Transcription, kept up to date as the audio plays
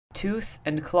Tooth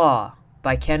and Claw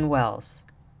by Ken Wells.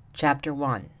 Chapter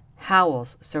 1.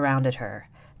 Howls surrounded her.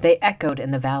 They echoed in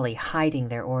the valley, hiding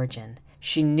their origin.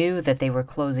 She knew that they were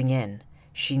closing in.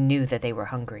 She knew that they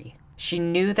were hungry. She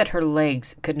knew that her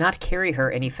legs could not carry her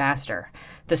any faster.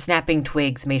 The snapping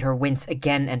twigs made her wince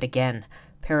again and again.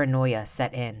 Paranoia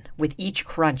set in. With each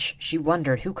crunch, she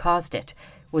wondered who caused it.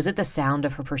 Was it the sound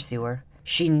of her pursuer?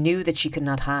 She knew that she could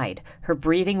not hide. Her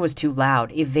breathing was too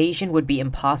loud. Evasion would be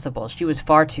impossible. She was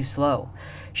far too slow.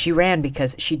 She ran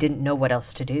because she didn't know what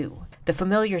else to do. The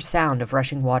familiar sound of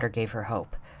rushing water gave her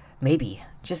hope. Maybe,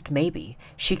 just maybe,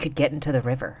 she could get into the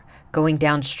river. Going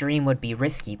downstream would be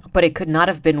risky, but it could not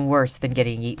have been worse than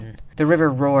getting eaten. The river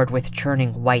roared with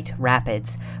churning white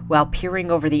rapids. While peering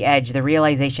over the edge, the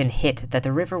realization hit that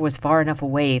the river was far enough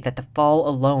away that the fall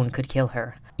alone could kill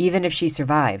her. Even if she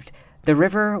survived, the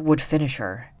river would finish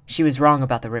her. She was wrong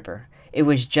about the river. It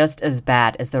was just as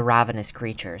bad as the ravenous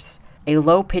creatures. A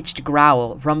low-pitched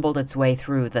growl rumbled its way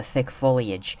through the thick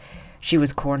foliage. She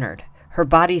was cornered. Her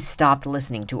body stopped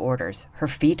listening to orders. Her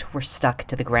feet were stuck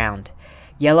to the ground.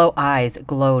 Yellow eyes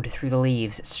glowed through the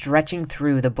leaves, stretching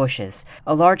through the bushes.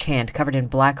 A large hand covered in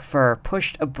black fur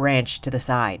pushed a branch to the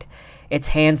side. Its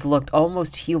hands looked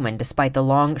almost human despite the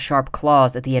long, sharp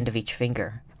claws at the end of each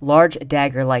finger. Large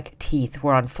dagger-like teeth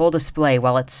were on full display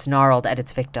while it snarled at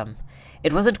its victim.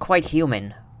 It wasn't quite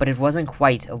human, but it wasn't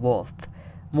quite a wolf.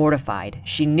 Mortified,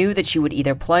 she knew that she would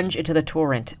either plunge into the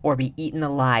torrent or be eaten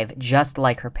alive just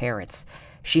like her parents.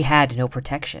 She had no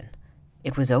protection.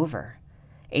 It was over.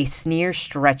 A sneer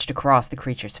stretched across the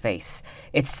creature's face.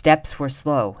 Its steps were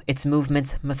slow, its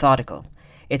movements methodical.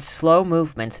 Its slow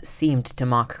movements seemed to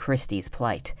mock Kristy's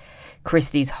plight.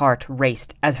 Kristy's heart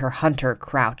raced as her hunter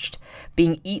crouched.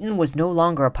 Being eaten was no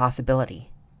longer a possibility.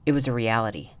 It was a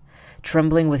reality.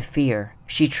 Trembling with fear,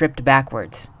 she tripped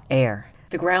backwards. Air.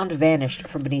 The ground vanished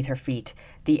from beneath her feet.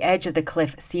 The edge of the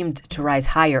cliff seemed to rise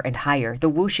higher and higher. The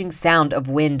whooshing sound of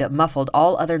wind muffled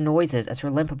all other noises as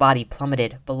her limp body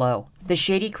plummeted below. The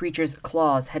shady creature's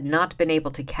claws had not been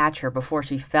able to catch her before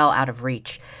she fell out of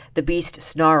reach. The beast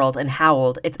snarled and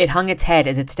howled. It hung its head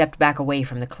as it stepped back away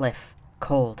from the cliff.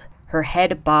 Cold. Her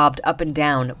head bobbed up and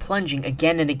down, plunging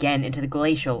again and again into the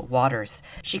glacial waters.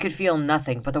 She could feel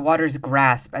nothing but the water's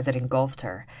grasp as it engulfed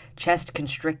her. Chest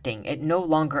constricting, it no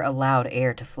longer allowed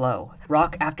air to flow.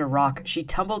 Rock after rock, she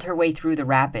tumbled her way through the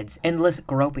rapids, endless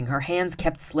groping. Her hands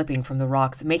kept slipping from the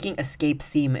rocks, making escape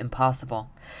seem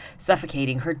impossible.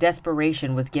 Suffocating, her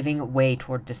desperation was giving way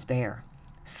toward despair.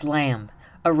 Slam!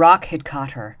 A rock had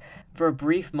caught her. For a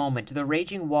brief moment, the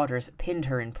raging waters pinned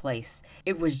her in place.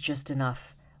 It was just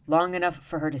enough. Long enough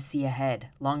for her to see ahead,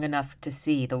 long enough to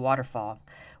see the waterfall.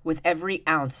 With every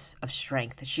ounce of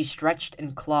strength, she stretched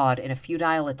and clawed in a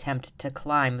futile attempt to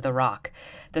climb the rock.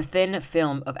 The thin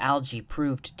film of algae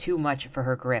proved too much for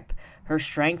her grip. Her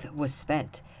strength was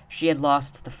spent. She had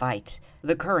lost the fight.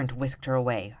 The current whisked her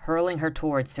away, hurling her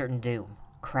towards certain doom.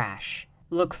 Crash.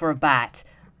 Look for a bite.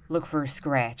 Look for a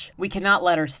scratch. We cannot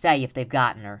let her stay if they've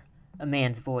gotten her, a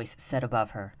man's voice said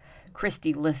above her.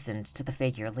 Kristy listened to the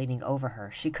figure leaning over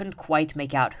her. She couldn't quite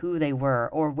make out who they were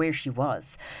or where she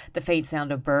was. The faint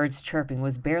sound of birds chirping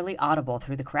was barely audible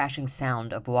through the crashing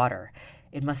sound of water.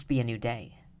 It must be a new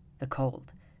day. The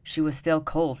cold. She was still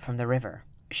cold from the river.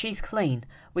 She's clean.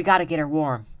 We gotta get her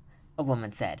warm, a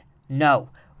woman said. No,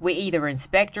 we either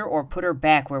inspect her or put her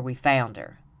back where we found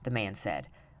her, the man said.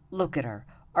 Look at her.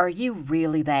 Are you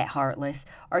really that heartless?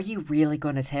 Are you really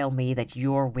going to tell me that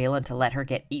you're willing to let her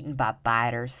get eaten by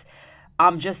biters?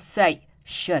 I'm just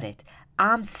shut it.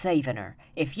 I'm saving her.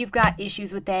 If you've got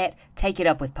issues with that, take it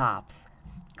up with Pops.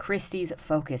 Kristy's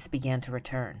focus began to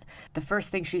return. The first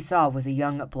thing she saw was a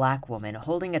young black woman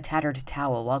holding a tattered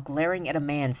towel while glaring at a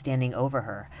man standing over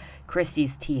her.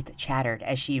 Kristy's teeth chattered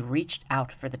as she reached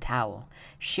out for the towel.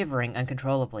 Shivering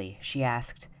uncontrollably, she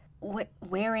asked,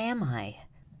 Where am I?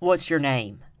 What's your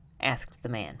name? Asked the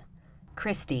man.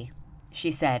 Kristy, she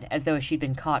said, as though she'd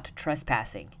been caught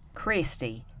trespassing.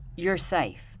 Kristy, you're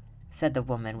safe, said the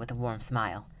woman with a warm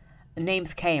smile.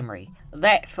 Name's Camry.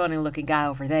 That funny-looking guy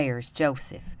over there is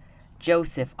Joseph.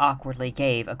 Joseph awkwardly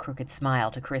gave a crooked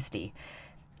smile to Kristy.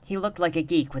 He looked like a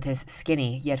geek with his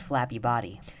skinny yet flabby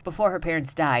body. Before her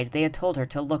parents died, they had told her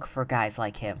to look for guys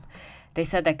like him. They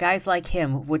said that guys like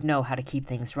him would know how to keep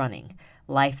things running.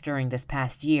 Life during this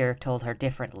past year told her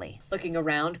differently. Looking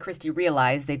around, Kristy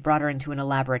realized they'd brought her into an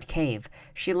elaborate cave.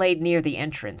 She laid near the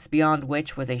entrance, beyond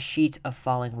which was a sheet of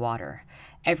falling water.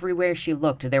 Everywhere she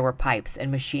looked, there were pipes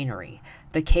and machinery.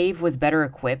 The cave was better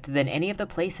equipped than any of the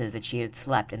places that she had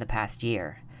slept in the past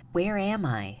year. Where am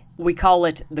I? We call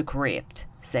it the crypt,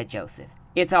 said Joseph.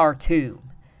 It's our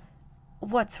tomb.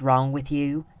 What's wrong with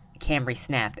you? Camry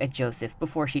snapped at Joseph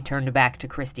before she turned back to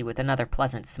Kristy with another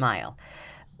pleasant smile.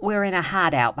 "We're in a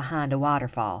hideout behind a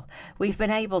waterfall. We've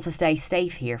been able to stay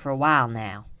safe here for a while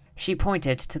now." She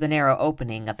pointed to the narrow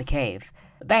opening of the cave.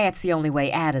 "That's the only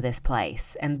way out of this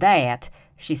place, and that,"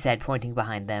 she said, pointing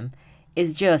behind them,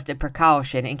 "is just a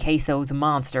precaution in case those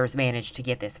monsters manage to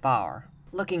get this far."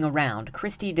 Looking around,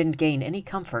 Kristy didn't gain any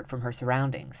comfort from her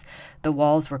surroundings. The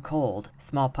walls were cold,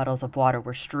 small puddles of water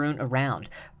were strewn around,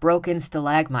 broken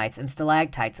stalagmites and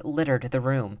stalactites littered the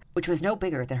room, which was no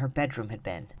bigger than her bedroom had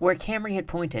been. Where Camry had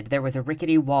pointed, there was a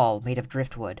rickety wall made of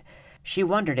driftwood. She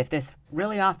wondered if this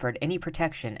really offered any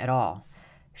protection at all.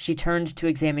 She turned to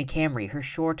examine Camry. Her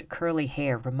short, curly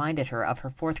hair reminded her of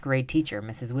her fourth-grade teacher,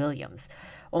 Mrs. Williams.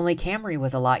 Only Camry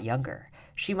was a lot younger.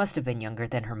 She must have been younger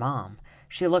than her mom.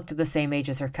 She looked the same age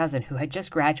as her cousin, who had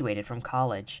just graduated from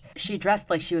college. She dressed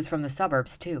like she was from the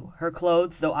suburbs, too. Her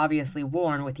clothes, though obviously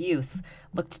worn with use,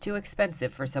 looked too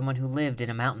expensive for someone who lived in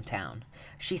a mountain town.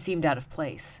 She seemed out of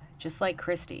place, just like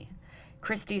Kristy.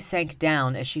 Kristy sank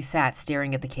down as she sat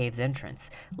staring at the cave's entrance,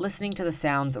 listening to the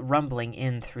sounds rumbling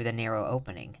in through the narrow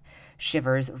opening.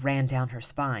 Shivers ran down her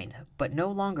spine, but no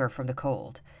longer from the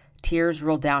cold. Tears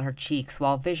rolled down her cheeks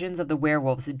while visions of the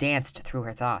werewolves danced through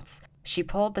her thoughts. She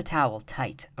pulled the towel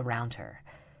tight around her.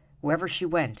 Wherever she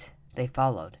went, they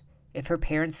followed. If her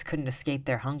parents couldn't escape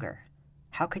their hunger,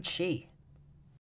 how could she?